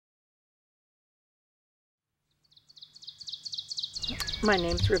My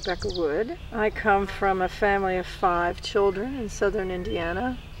name's Rebecca Wood. I come from a family of 5 children in southern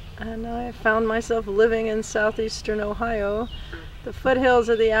Indiana, and I found myself living in southeastern Ohio, the foothills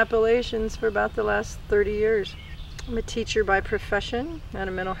of the Appalachians, for about the last 30 years. I'm a teacher by profession and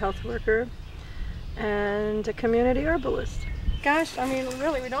a mental health worker and a community herbalist. Gosh, I mean,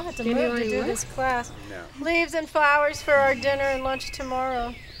 really, we don't have to move to do this class. No. Leaves and flowers for our dinner and lunch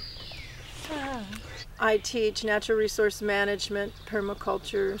tomorrow. I teach natural resource management,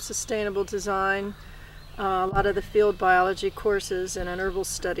 permaculture, sustainable design, a lot of the field biology courses, and an herbal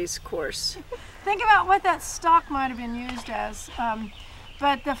studies course. Think about what that stalk might have been used as.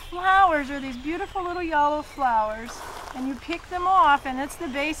 But the flowers are these beautiful little yellow flowers, and you pick them off, and it's the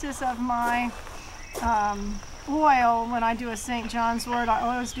basis of my oil. When I do a St. John's wort, I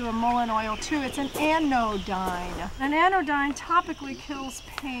always do a mullein oil too. It's an anodyne. An anodyne topically kills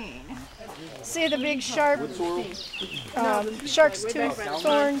pain. See the big sharp shark's tooth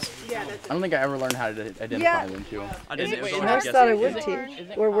thorns? I don't think I ever learned how to identify them too. I always thought I would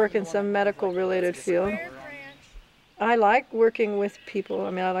teach or work in some medical related field. I like working with people.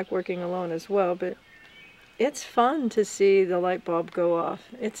 I mean, I like working alone as well, but it's fun to see the light bulb go off.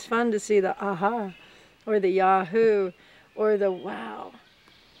 It's fun to see the aha, or the yahoo, or the wow.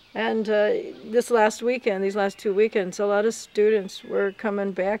 And these last 2 weekends, a lot of students were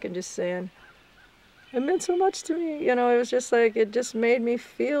coming back and just saying, it meant so much to me. You know, it was just like, it just made me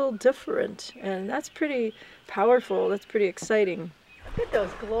feel different. And that's pretty powerful. That's pretty exciting. Look at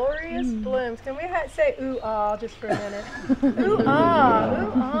those glorious blooms. Can we say ooh-ah just for a minute? Ooh-ah,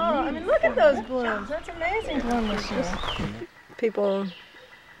 ooh-ah. I mean, look at those blooms. That's amazing. People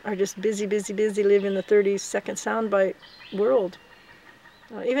are just busy, busy, busy living the 30-second soundbite world.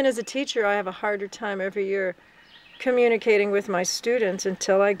 Even as a teacher, I have a harder time every year communicating with my students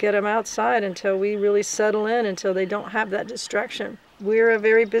until I get them outside, until we really settle in, until they don't have that distraction. We're a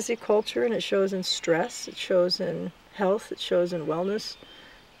very busy culture, and it shows in stress, it shows in health, it shows in wellness.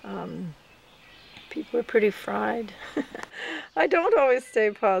 People are pretty fried. I don't always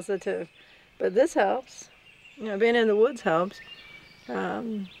stay positive, but this helps. You know, being in the woods helps.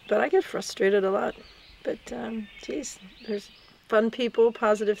 But I get frustrated a lot. But geez, there's fun people,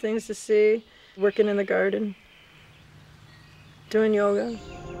 positive things to see, working in the garden, doing yoga.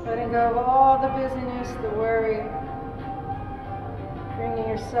 Letting go of all the busyness, the worry, bringing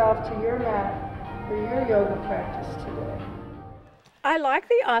yourself to your mat for your yoga practice today. I like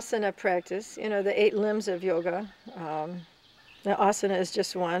the asana practice, you know, the 8 limbs of yoga. The asana is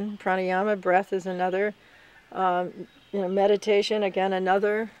just one. Pranayama, breath, is another. You know, meditation, again,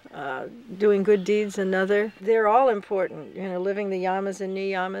 another. Doing good deeds, another. They're all important, you know, living the yamas and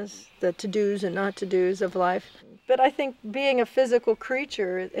niyamas, the to-dos and not to-dos of life. But I think being a physical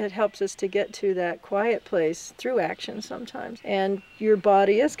creature, it helps us to get to that quiet place through action sometimes. And your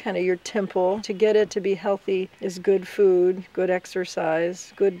body is kind of your temple. To get it to be healthy is good food, good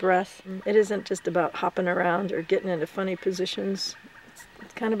exercise, good breath. It isn't just about hopping around or getting into funny positions.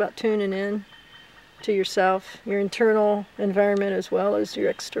 It's kind of about tuning in to yourself, your internal environment as well as your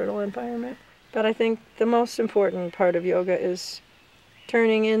external environment. But I think the most important part of yoga is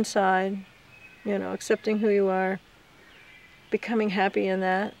turning inside, you know, accepting who you are, becoming happy in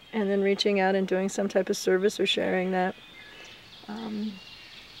that, and then reaching out and doing some type of service or sharing that,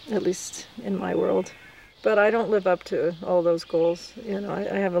 at least in my world. But I don't live up to all those goals. You know, I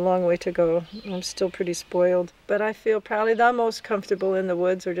have a long way to go. I'm still pretty spoiled. But I feel probably the most comfortable in the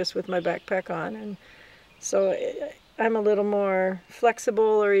woods or just with my backpack on. And so I'm a little more flexible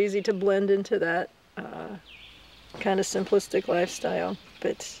or easy to blend into that kind of simplistic lifestyle.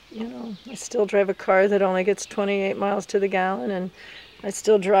 But, you know, I still drive a car that only gets 28 miles to the gallon, and I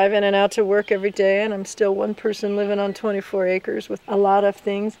still drive in and out to work every day, and I'm still one person living on 24 acres with a lot of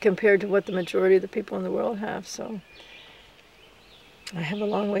things compared to what the majority of the people in the world have. So I have a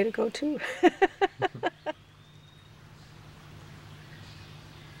long way to go too.